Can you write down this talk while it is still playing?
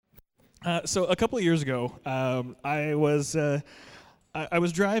So a couple of years ago, I was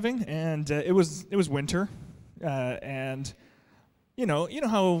driving, and it was winter, and you know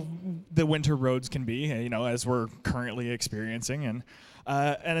how the winter roads can be, as we're currently experiencing, and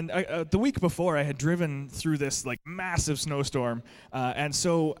the week before I had driven through this like massive snowstorm, and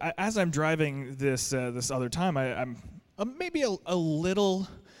so as I'm driving this other time, I'm maybe a little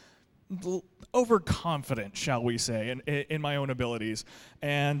overconfident, shall we say, in my own abilities.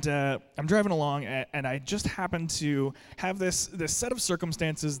 And I'm driving along, and I just happened to have this set of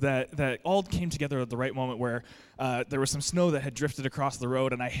circumstances that all came together at the right moment, where there was some snow that had drifted across the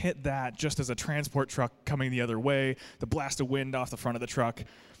road, and I hit that just as a transport truck coming the other way. The blast of wind off the front of the truck,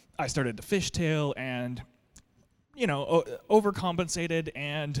 I started to fishtail, and overcompensated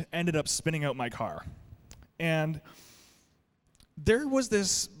and ended up spinning out my car. And there was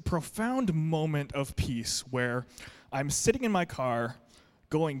this profound moment of peace where I'm sitting in my car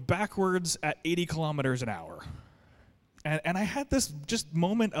going backwards at 80 kilometers an hour. And I had this just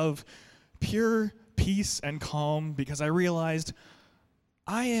moment of pure peace and calm, because I realized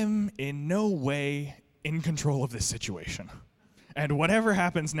I am in no way in control of this situation. And whatever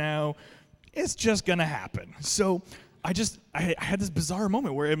happens now, it's just gonna happen. So I had this bizarre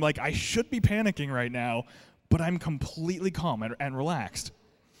moment where I'm like, I should be panicking right now, but I'm completely calm and relaxed.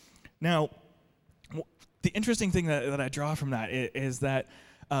 Now, the interesting thing that I draw from that is that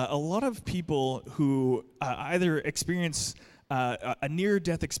a lot of people who either experience a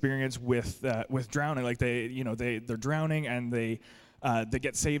near-death experience with drowning, like they're drowning and they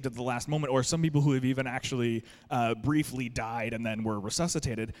get saved at the last moment, or some people who have even actually briefly died and then were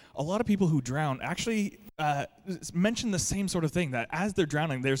resuscitated. A lot of people who drown actually mention the same sort of thing, that as they're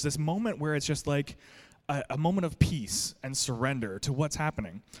drowning, there's this moment where it's just like a moment of peace and surrender to what's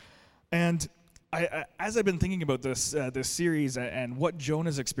happening. And as I've been thinking about this series and what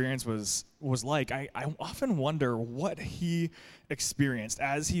Jonah's experience was like, I often wonder what he experienced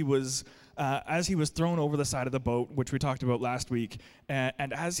as he was thrown over the side of the boat, which we talked about last week,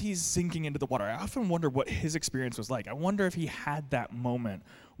 and as he's sinking into the water. I often wonder what his experience was like. I wonder if he had that moment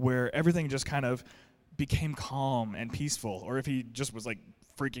where everything just kind of became calm and peaceful, or if he just was like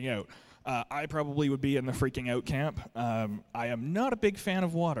freaking out. I probably would be in the freaking out camp. I am not a big fan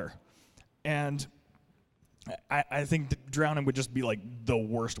of water. And I think that drowning would just be like the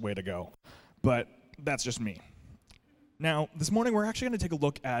worst way to go. But that's just me. Now, this morning we're actually going to take a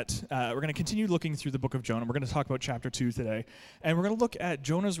look at, we're going to continue looking through the book of Jonah. We're going to talk about chapter 2 today. And we're going to look at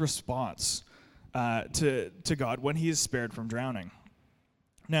Jonah's response to God when he is spared from drowning.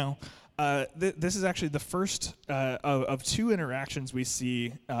 Now, this is actually the first of two interactions we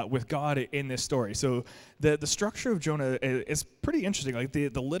see with God in this story. So the structure of Jonah is pretty interesting. Like the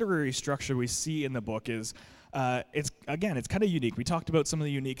literary structure we see in the book is, it's kind of unique. We talked about some of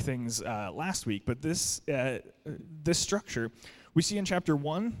the unique things last week, but this structure we see in chapter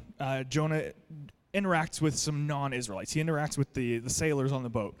 1. Jonah interacts with some non-Israelites. He interacts with the sailors on the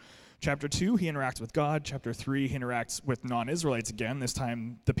boat. Chapter 2, he interacts with God. Chapter 3, he interacts with non-Israelites again, this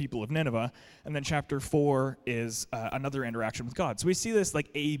time the people of Nineveh. And then chapter 4 is another interaction with God. So we see this like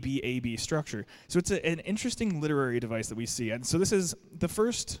A-B structure. So it's an interesting literary device that we see. And so this is the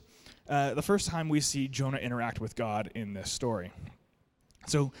first time we see Jonah interact with God in this story.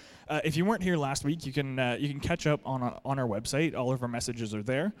 So if you weren't here last week, you can catch up on our website. All of our messages are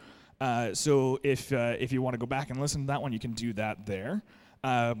there. So if you want to go back and listen to that one, you can do that there.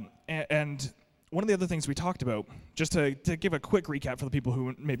 And one of the other things we talked about, just to give a quick recap for the people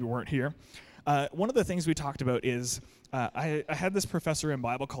who maybe weren't here, one of the things we talked about is I had this professor in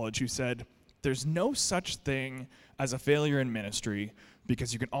Bible college who said, there's no such thing as a failure in ministry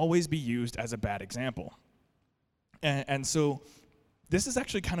because you can always be used as a bad example. And so this is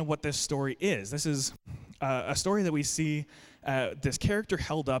actually kind of what this story is. This is a story that we see this character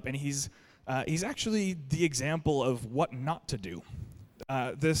held up, and he's actually the example of what not to do.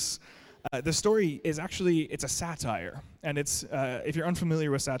 This story is actually, it's a satire, and it's if you're unfamiliar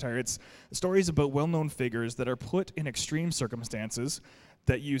with satire, it's stories about well-known figures that are put in extreme circumstances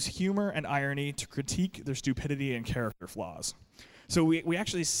that use humor and irony to critique their stupidity and character flaws. So we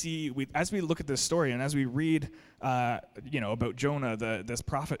actually see, as we look at this story and as we read about Jonah, this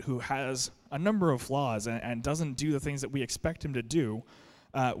prophet who has a number of flaws and doesn't do the things that we expect him to do,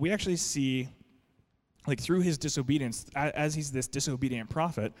 we actually see, like, through his disobedience, as he's this disobedient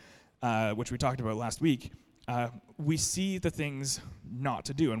prophet, which we talked about last week, we see the things not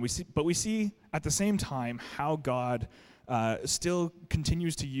to do, and we see at the same time how God still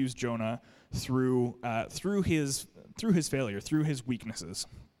continues to use Jonah through his failure, through his weaknesses.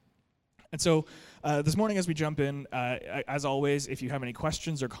 And so this morning as we jump in, as always, if you have any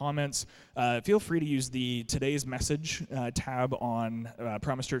questions or comments, feel free to use the Today's Message tab on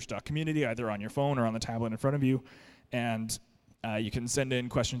promisechurch.community, either on your phone or on the tablet in front of you. And you can send in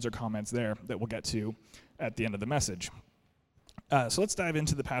questions or comments there that we'll get to at the end of the message. So let's dive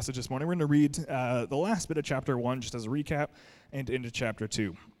into the passage this morning. We're going to read the last bit of chapter 1 just as a recap and into chapter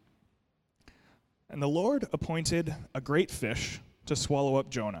 2. And the Lord appointed a great fish to swallow up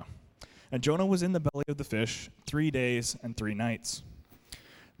Jonah. And Jonah was in the belly of the fish 3 days and 3 nights.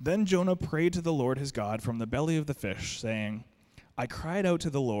 Then Jonah prayed to the Lord his God from the belly of the fish, saying, I cried out to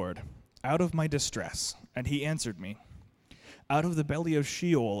the Lord out of my distress, and he answered me. Out of the belly of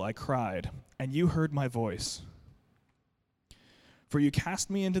Sheol I cried, and you heard my voice. For you cast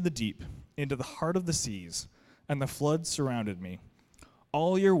me into the deep, into the heart of the seas, and the floods surrounded me.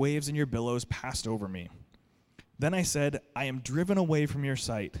 All your waves and your billows passed over me. Then I said, I am driven away from your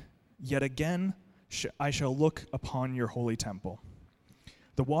sight. Yet again I shall look upon your holy temple.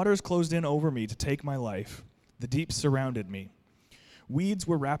 The waters closed in over me to take my life. The deep surrounded me. Weeds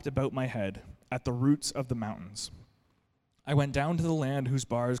were wrapped about my head at the roots of the mountains. I went down to the land whose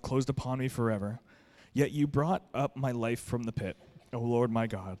bars closed upon me forever. Yet you brought up my life from the pit, O Lord my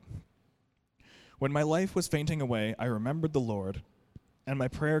God. When my life was fainting away, I remembered the Lord, and my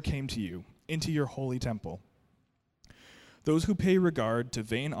prayer came to you, into your holy temple. Those who pay regard to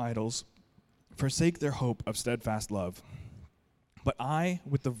vain idols forsake their hope of steadfast love. But I,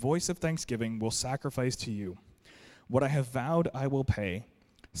 with the voice of thanksgiving, will sacrifice to you. What I have vowed I will pay.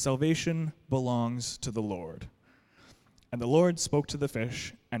 Salvation belongs to the Lord. And the Lord spoke to the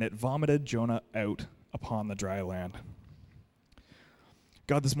fish, and it vomited Jonah out upon the dry land.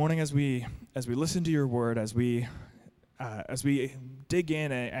 God, this morning as we listen to your word, as we dig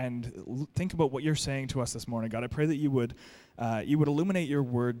in and think about what you're saying to us this morning, God, I pray that you would illuminate your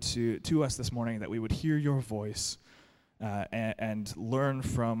word to us this morning, that we would hear your voice and learn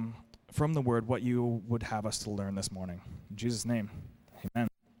from the word what you would have us to learn this morning. In Jesus' name, amen.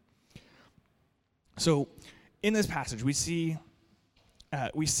 So, in this passage, we see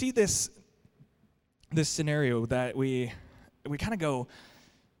this scenario that we kind of go,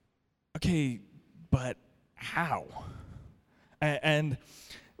 okay, but how? And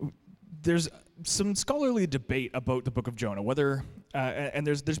there's some scholarly debate about the book of Jonah, whether and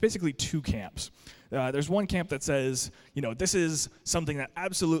there's basically two camps. There's one camp that says, this is something that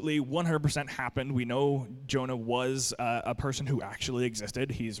absolutely 100% happened. We know Jonah was a person who actually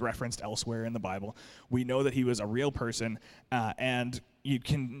existed. He's referenced elsewhere in the Bible. We know that he was a real person, and you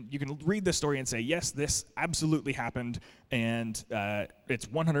can read this story and say, yes, this absolutely happened, and it's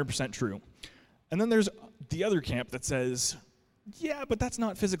 100% true. And then there's the other camp that says, yeah, but that's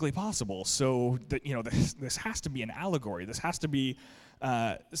not physically possible. So that this has to be an allegory. This has to be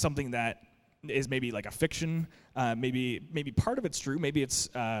something that is maybe like a fiction. Maybe part of it's true. Maybe it's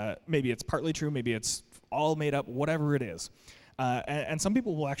partly true. Maybe it's all made up. Whatever it is. And some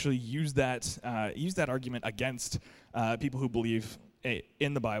people will actually use that argument against people who believe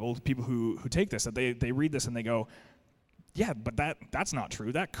in the Bible. People who take this, that they read this and they go, yeah, but that's not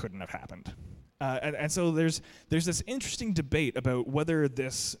true. That couldn't have happened. And so there's this interesting debate about whether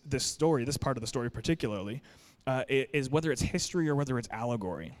this story, this part of the story particularly, is whether it's history or whether it's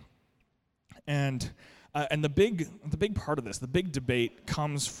allegory. And the big part of this, the big debate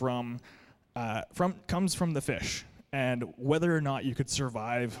comes from the fish and whether or not you could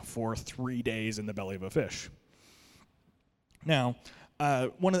survive for 3 days in the belly of a fish. Now,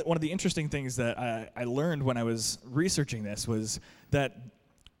 one of the interesting things that I learned when I was researching this was that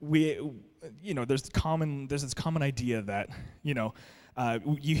there's this common idea that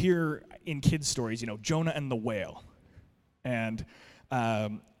you hear in kids' stories, Jonah and the whale, and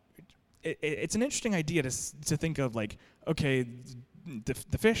it's an interesting idea to think of, like, okay,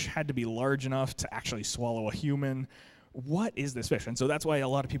 the fish had to be large enough to actually swallow a human. What is this fish? And so that's why a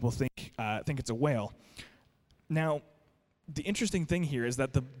lot of people think it's a whale. Now, the interesting thing here is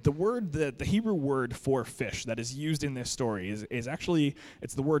that the Hebrew word for fish that is used in this story is actually,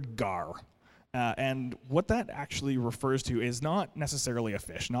 it's the word gar. And what that actually refers to is not necessarily a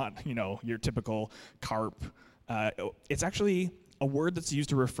fish, not your typical carp. It's actually a word that's used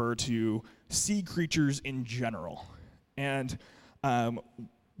to refer to sea creatures in general. And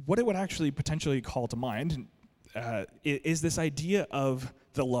what it would actually potentially call to mind is this idea of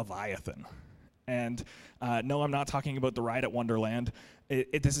the Leviathan. And no, I'm not talking about the ride at Wonderland.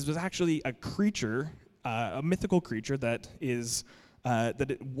 This was actually a creature, a mythical creature that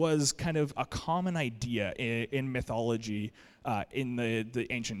it was kind of a common idea in mythology in the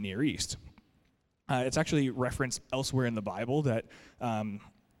ancient Near East. It's actually referenced elsewhere in the Bible that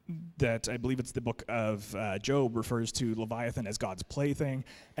that I believe it's the book of Job refers to Leviathan as God's plaything,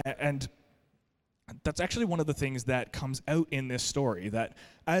 and that's actually one of the things that comes out in this story, that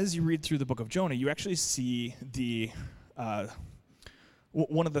as you read through the book of Jonah, you actually see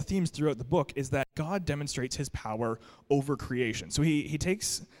one of the themes throughout the book is that God demonstrates his power over creation. So he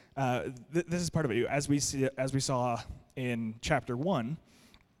takes, this is part of it, as we saw in chapter 1,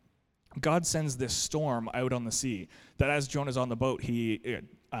 God sends this storm out on the sea, that as Jonah's on the boat,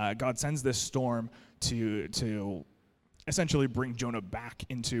 God sends this storm to essentially bring Jonah back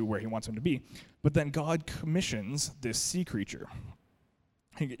into where he wants him to be. But then God commissions this sea creature.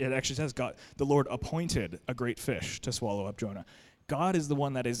 It actually says the Lord appointed a great fish to swallow up Jonah. God is the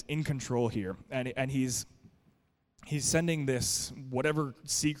one that is in control here, and he's sending this, whatever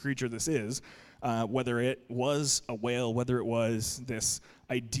sea creature this is, whether it was a whale, whether it was this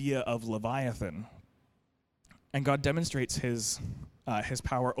idea of Leviathan, and God demonstrates his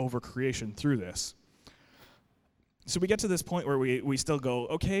power over creation through this. So we get to this point where we still go,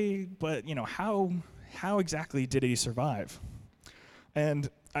 okay, but how exactly did he survive? And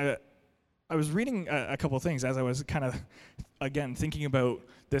I was reading a couple of things as I was kind of, again, thinking about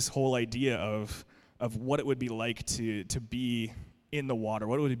this whole idea of what it would be like to be in the water,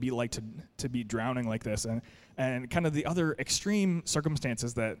 what it would be like to be drowning like this, and kind of the other extreme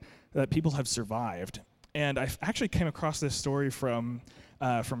circumstances that people have survived. And I actually came across this story from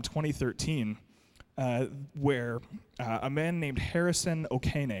 2013, where a man named Harrison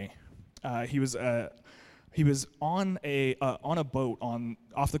Okene, he was on a boat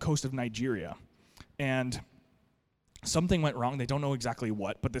off the coast of Nigeria, and something went wrong. They don't know exactly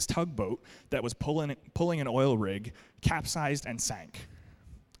what, but this tugboat that was pulling an oil rig capsized and sank.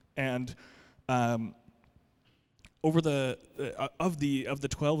 And over of the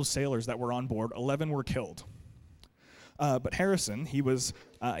 12 sailors that were on board, 11 were killed. But Harrison, he was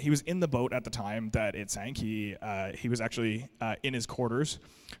in the boat at the time that it sank. He was actually in his quarters,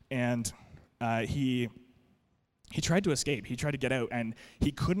 and he tried to escape. He tried to get out, and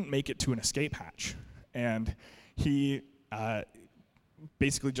he couldn't make it to an escape hatch. And he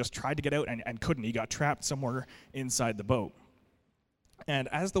basically just tried to get out and couldn't. He got trapped somewhere inside the boat. And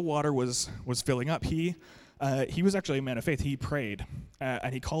as the water was filling up, he was actually a man of faith. He prayed,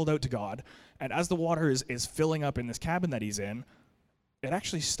 and he called out to God. And as the water is filling up in this cabin that he's in, it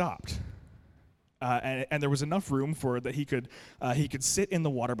actually stopped. And there was enough room for that he could sit in the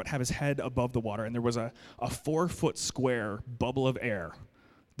water but have his head above the water. And there was a 4-foot square bubble of air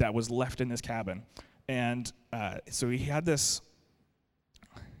that was left in this cabin. And so he had this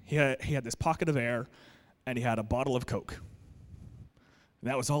pocket of air, and he had a bottle of Coke. And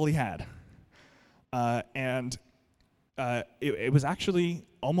that was all he had. It was actually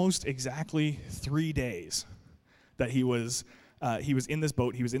almost exactly 3 days that he was in this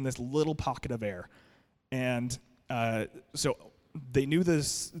boat. He was in this little pocket of air. And so they knew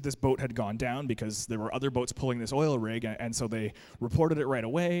this boat had gone down because there were other boats pulling this oil rig, and so they reported it right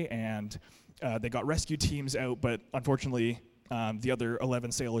away, and they got rescue teams out, but unfortunately the other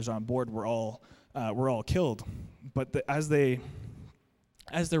 11 sailors on board were all killed. But as there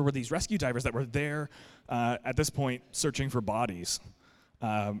were these rescue divers that were there at this point searching for bodies,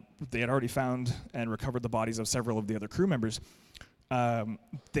 they had already found and recovered the bodies of several of the other crew members.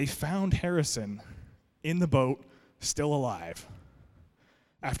 They found Harrison in the boat, still alive,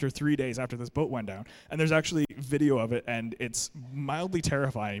 after 3 days after this boat went down. And there's actually video of it, and it's mildly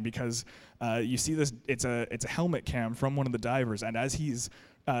terrifying because you see this, it's a helmet cam from one of the divers, and as he's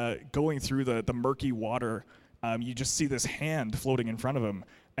going through the murky water, you just see this hand floating in front of him,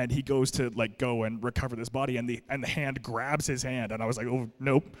 and he goes to go and recover this body, and the hand grabs his hand, and I was like, oh,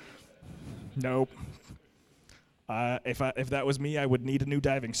 nope. If that was me, I would need a new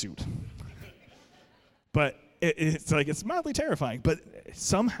diving suit. But it's mildly terrifying. But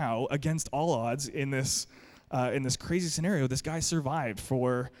somehow, against all odds, in this crazy scenario, this guy survived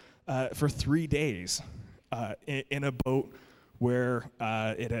for 3 days in a boat where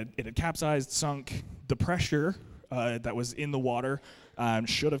it had capsized, sunk. The pressure that was in the water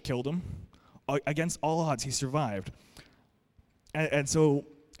should have killed him. Against all odds, he survived. And so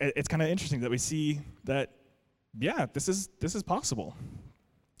it's kind of interesting that we see that, yeah, this is possible.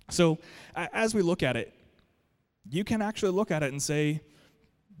 So as we look at it, you can actually look at it and say,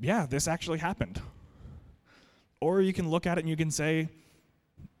 yeah, this actually happened. Or you can look at it and you can say,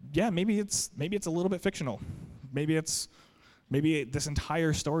 yeah, maybe it's a little bit fictional. Maybe this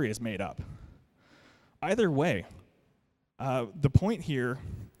entire story is made up. Either way, the point here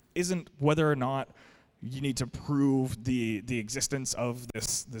isn't whether or not you need to prove the existence of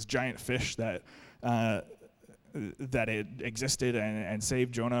this giant fish that that it existed and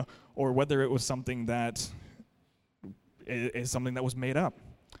saved Jonah, or whether it was something that is something that was made up.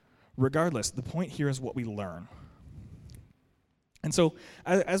 Regardless, the point here is what we learn. And so,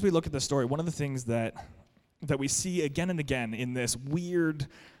 as we look at the story, one of the things that we see again and again in this weird,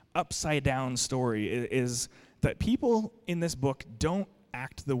 upside-down story is that people in this book don't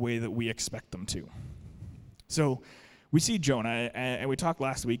act the way that we expect them to. So, we see Jonah, and we talked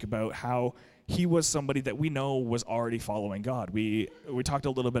last week about how he was somebody that we know was already following God. We talked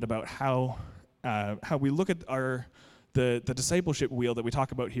a little bit about how we look at the discipleship wheel that we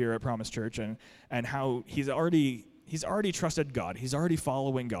talk about here at Promise Church, and how he's already trusted God. He's already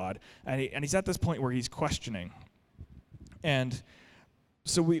following God, and he's at this point where he's questioning. And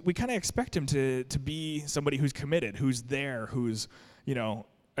so we kind of expect him to be somebody who's committed, who's there, who's,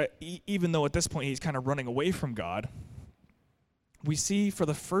 even though at this point he's kind of running away from God, we see for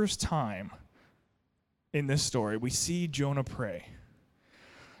the first time in this story, we see Jonah pray.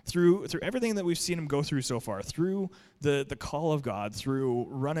 Through everything that we've seen him go through so far, through the call of God, through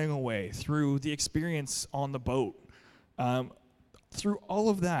running away, through the experience on the boat, through all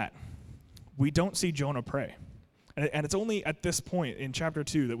of that, we don't see Jonah pray. And it's only at this point in chapter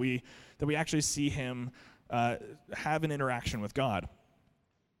 2 that we actually see him have an interaction with God.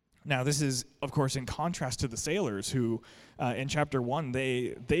 Now, this is, of course, in contrast to the sailors who, in chapter 1,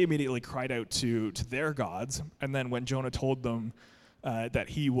 they immediately cried out to their gods, and then when Jonah told them that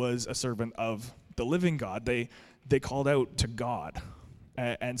he was a servant of the living God, they called out to God.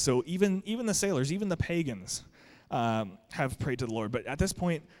 And so even the sailors, even the pagans, have prayed to the Lord. But at this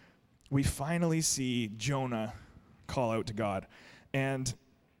point, we finally see Jonah call out to God. And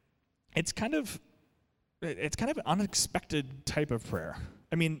it's kind of an unexpected type of prayer.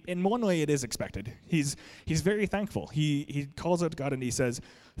 I mean, in one way, it is expected. He's very thankful. He calls out to God and he says,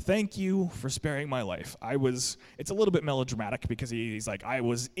 "Thank you for sparing my life." It's a little bit melodramatic because he's like, "I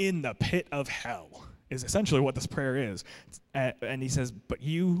was in the pit of hell," is essentially what this prayer is. And he says, "But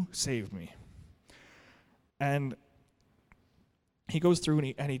you saved me." And he goes through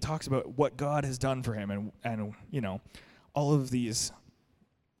and he talks about what God has done for him and all of these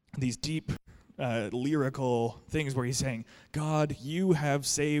deep lyrical things where he's saying, "God, you have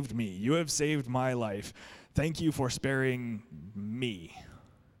saved me. You have saved my life. Thank you for sparing me."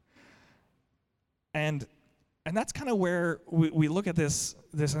 And that's kind of where we look at this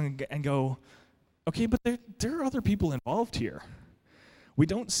and go, okay, but there are other people involved here. We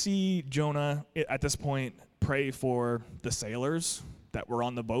don't see Jonah at this point pray for the sailors that were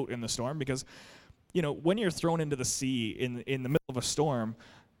on the boat in the storm, because when you're thrown into the sea in the middle of a storm,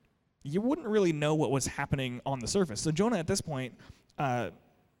 you wouldn't really know what was happening on the surface. So Jonah at this point,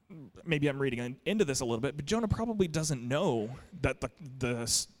 maybe I'm reading into this a little bit, but Jonah probably doesn't know that the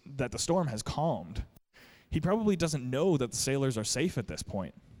storm has calmed. He probably doesn't know that the sailors are safe at this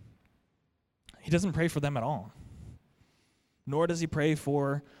point. He doesn't pray for them at all. Nor does he pray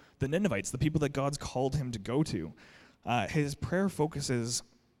for the Ninevites, the people that God's called him to go to. His prayer focuses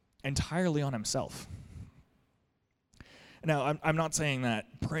entirely on himself. Now, I'm not saying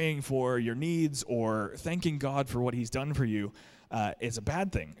that praying for your needs or thanking God for what he's done for you is a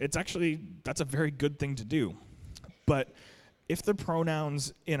bad thing. That's a very good thing to do. But if the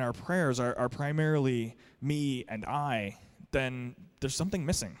pronouns in our prayers are primarily me and I, then there's something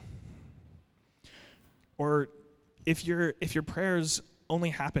missing. Or if your prayers only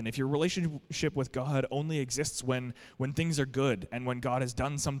happen, if your relationship with God only exists when things are good and when God has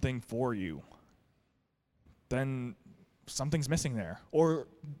done something for you, then something's missing there. Or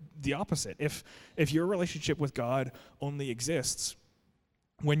the opposite. If your relationship with God only exists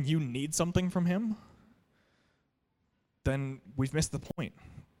when you need something from him, then we've missed the point.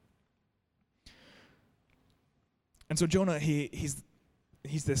 And so Jonah, he's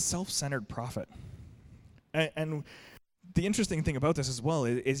this self-centered prophet. And the interesting thing about this as well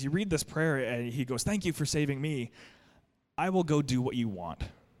is you read this prayer and he goes, "Thank you for saving me. I will go do what you want."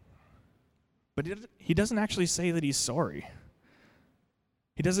 But he doesn't actually say that he's sorry.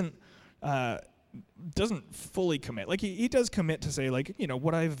 He doesn't fully commit. Like he does commit to say, like,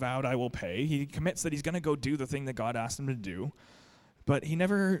 what I've vowed I will pay. He commits that he's going to go do the thing that God asked him to do. But he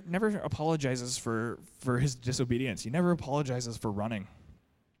never apologizes for his disobedience. He never apologizes for running.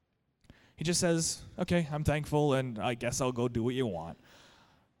 He just says, "Okay, I'm thankful, and I guess I'll go do what you want."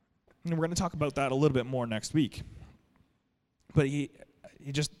 And we're going to talk about that a little bit more next week. But he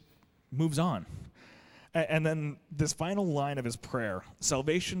just moves on. And then this final line of his prayer,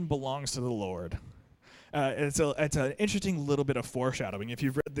 "Salvation belongs to the Lord." It's an interesting little bit of foreshadowing. If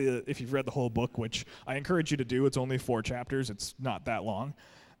you've read the whole book, which I encourage you to do, it's only 4 chapters. It's not that long.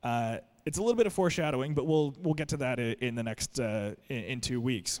 It's a little bit of foreshadowing, but we'll get to that in the next in 2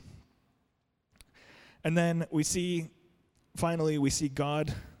 weeks. And then finally we see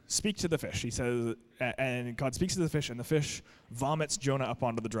God speak to the fish. He says, and God speaks to the fish, and the fish vomits Jonah up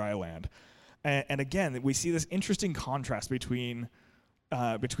onto the dry land. And again, we see this interesting contrast between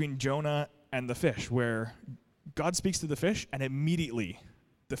Jonah and the fish, where God speaks to the fish, and immediately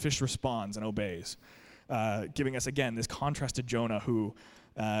the fish responds and obeys, giving us again this contrast to Jonah, who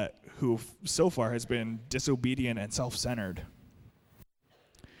so far has been disobedient and self-centered.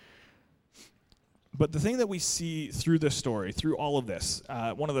 But the thing that we see through this story, through all of this,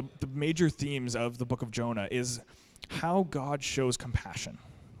 one of the major themes of the book of Jonah is how God shows compassion.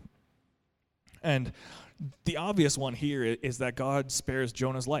 And the obvious one here is that God spares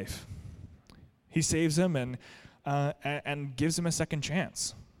Jonah's life. He saves him and gives him a second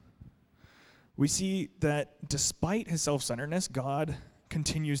chance. We see that despite his self-centeredness, God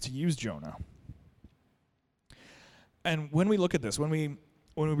continues to use Jonah. And when we look at this, when we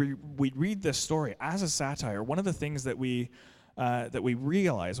read this story as a satire, one of the things that we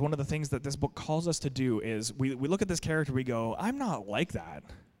realize, one of the things that this book calls us to do is we look at this character, we go, I'm not like that.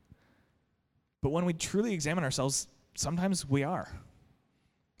 But when we truly examine ourselves, sometimes we are.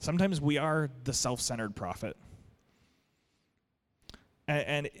 Sometimes we are the self-centered prophet.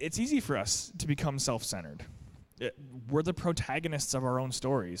 And it's easy for us to become self-centered. We're the protagonists of our own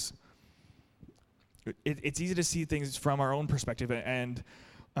stories. It's easy to see things from our own perspective and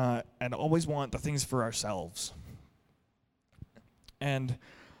always want the things for ourselves. And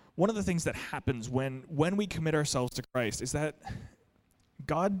one of the things that happens when we commit ourselves to Christ is that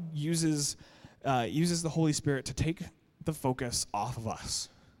God uses the Holy Spirit to take the focus off of us.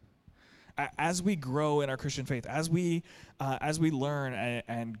 As we grow in our Christian faith, as we learn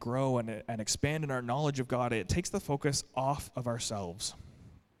and grow and expand in our knowledge of God, it takes the focus off of ourselves.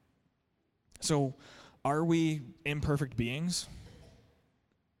 So, are we imperfect beings?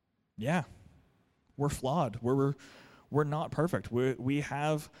 Yeah, we're flawed. We're not perfect. We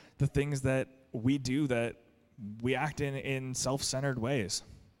have the things that we do that we act in self-centered ways.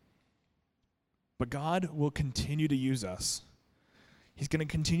 But God will continue to use us. He's going to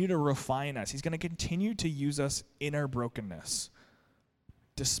continue to refine us. He's going to continue to use us in our brokenness,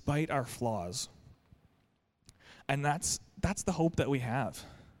 despite our flaws. And that's the hope that we have.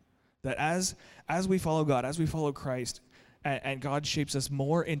 That as we follow God, as we follow Christ, and God shapes us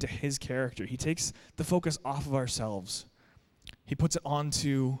more into his character, he takes the focus off of ourselves. He puts it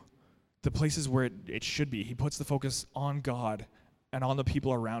onto the places where it should be. He puts the focus on God and on the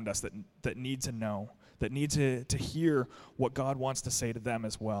people around us that need to know, that need to hear what God wants to say to them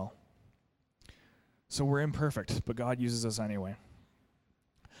as well. So we're imperfect, but God uses us anyway.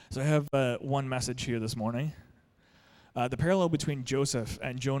 So I have one message here this morning. The parallel between Joseph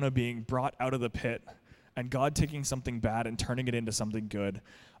and Jonah being brought out of the pit and God taking something bad and turning it into something good,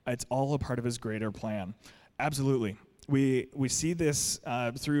 it's all a part of his greater plan. Absolutely. We see this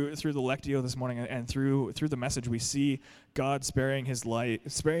through the Lectio this morning, and through the message, we see God sparing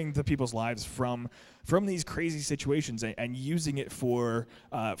the people's lives from these crazy situations and using it for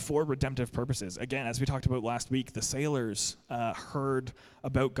redemptive purposes. Again, as we talked about last week, the sailors heard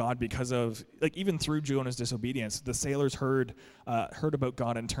about God because of, even through Jonah's disobedience, the sailors heard about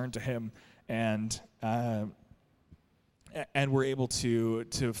God and turned to him and were able to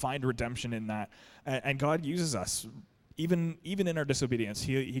find redemption in that. And God uses us. Even in our disobedience,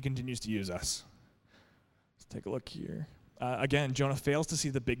 he continues to use us. Let's take a look here. Again, Jonah fails to see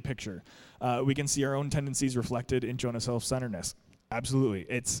the big picture. We can see our own tendencies reflected in Jonah's self-centeredness. Absolutely.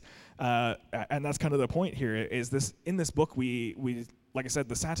 It's and that's kind of the point here, is this in this book we like I said,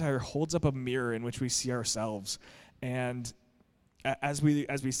 the satire holds up a mirror in which we see ourselves. And as we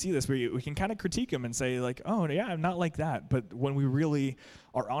see this, we can kind of critique him and say, like, oh yeah, I'm not like that. But when we really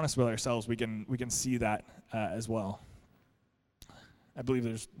are honest with ourselves, we can see that as well. I believe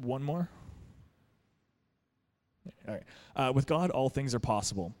there's one more. All right. With God, all things are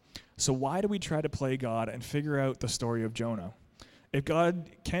possible. So why do we try to play God and figure out the story of Jonah? If God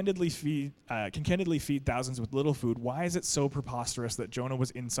can candidly feed thousands with little food, why is it so preposterous that Jonah was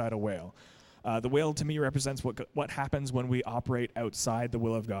inside a whale? The whale, to me, represents what happens when we operate outside the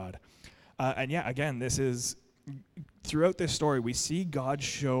will of God. And yeah, again, this is throughout this story, we see God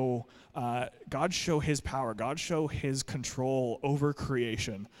show his power, God show his control over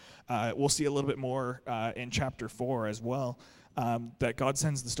creation. We'll see a little bit more in chapter 4 as well, that God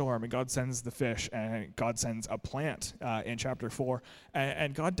sends the storm, and God sends the fish, and God sends a plant in chapter 4.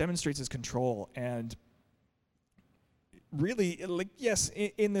 And God demonstrates his control. And really, like, yes,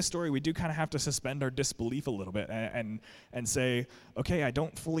 in this story, we do kind of have to suspend our disbelief a little bit and say, okay, I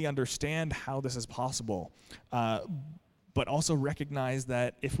don't fully understand how this is possible, but also recognize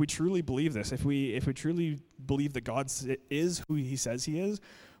that if we truly believe this, if we truly believe that God is who He says He is,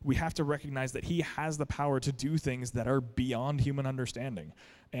 we have to recognize that He has the power to do things that are beyond human understanding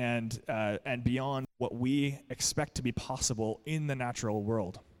and beyond what we expect to be possible in the natural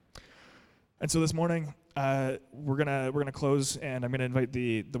world. And so this morning, we're gonna close, and I'm gonna invite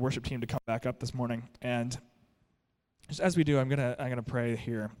the worship team to come back up this morning. And just as we do, I'm gonna pray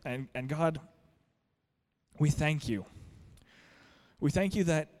here. And God, we thank you. We thank you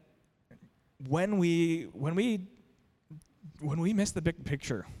that when we miss the big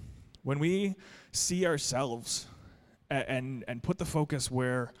picture, when we see ourselves and put the focus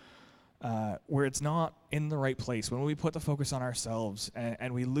where it's not in the right place, when we put the focus on ourselves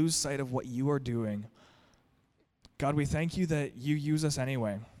and we lose sight of what you are doing, God, we thank you that you use us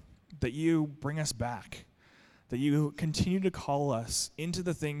anyway, that you bring us back, that you continue to call us into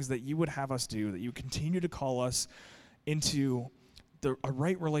the things that you would have us do, that you continue to call us into a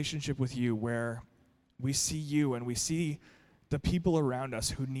right relationship with you where we see you and we see the people around us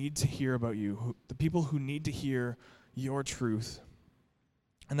who need to hear about you, the people who need to hear your truth.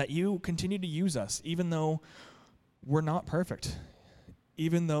 And that you continue to use us, even though we're not perfect,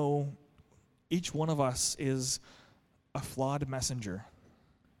 even though each one of us is a flawed messenger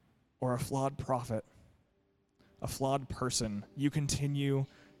or a flawed prophet, a flawed person. You continue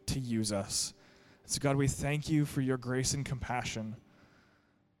to use us. So God, we thank you for your grace and compassion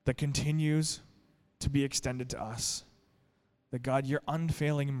that continues to be extended to us. That God, your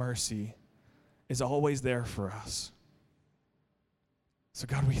unfailing mercy is always there for us. So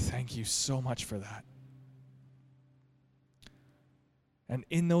God, we thank you so much for that. And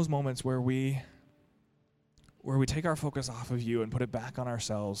in those moments where we take our focus off of you and put it back on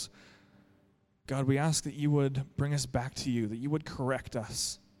ourselves, God, we ask that you would bring us back to you, that you would correct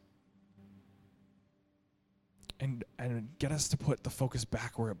us and get us to put the focus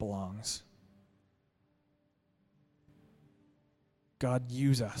back where it belongs. God,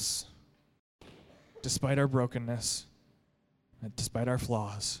 use us despite our brokenness, and despite our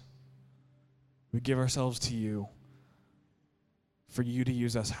flaws. We give ourselves to you for you to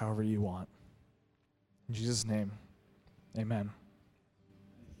use us however you want. In Jesus' name, amen.